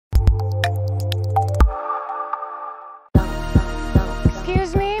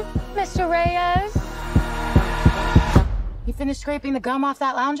Excuse me, Mr. Reyes? You finished scraping the gum off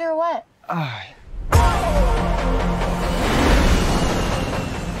that lounger or what?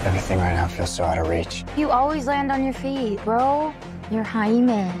 Everything right now feels so out of reach. You always land on your feet, bro. You're Jaime.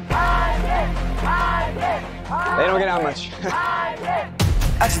 They don't get out much.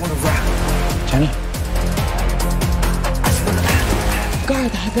 I just wanna rap. Jenny?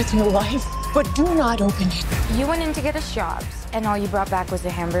 Guard that with your life, but do not open it. You went in to get us jobs, and all you brought back was a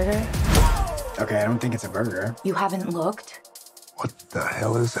hamburger? Okay, I don't think it's a burger. You haven't looked? What the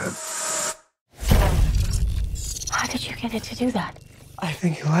hell is that? How did you get it to do that? I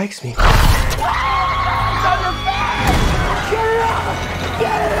think he likes me.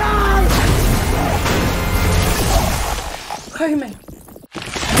 Jaime.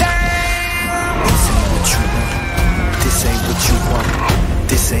 This ain't what you want.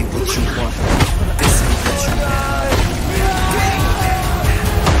 This ain't what you want. This ain't what you want.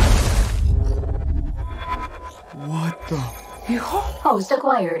 What the? Host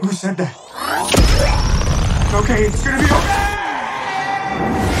acquired. Who said that? Okay, it's gonna be okay!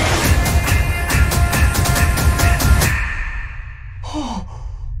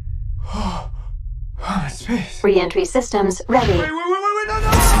 Space. Re-entry systems ready. Wait, no!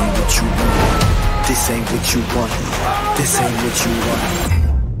 This ain't what you want. This ain't what you want. This ain't what you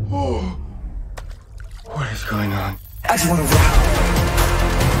want. What is going on? I just wanna rock.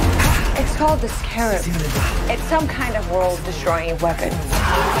 It's called the Scarab. It's some kind of world-destroying weapon.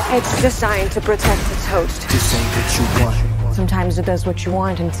 It's designed to protect its host. This ain't what you want. Sometimes it does what you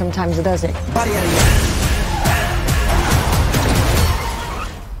want, and sometimes it doesn't. Body out of here.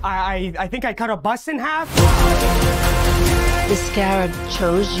 I think I cut a bus in half. The Scarab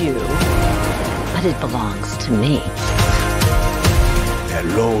chose you, but it belongs to me. That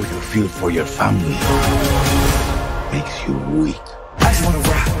love you feel for your family makes you weak. I just wanna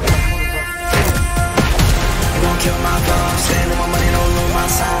rock. You won't kill my dog, stand on my money, don't lose my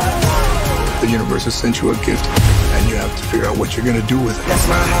side. The universe has sent you a gift, and you have to figure out what you're gonna do with it. That's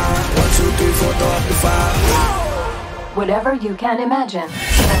my heart. 1, 2, 3, 4, throw up to 5. Whatever you can imagine,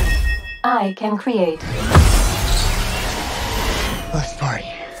 I can create. Let's party.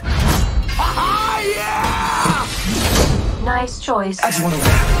 Nice choice. I just wanna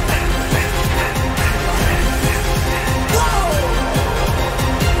rock.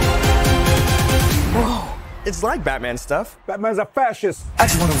 It's like Batman stuff. Batman's a fascist. I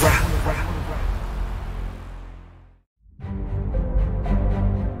just wanna rock.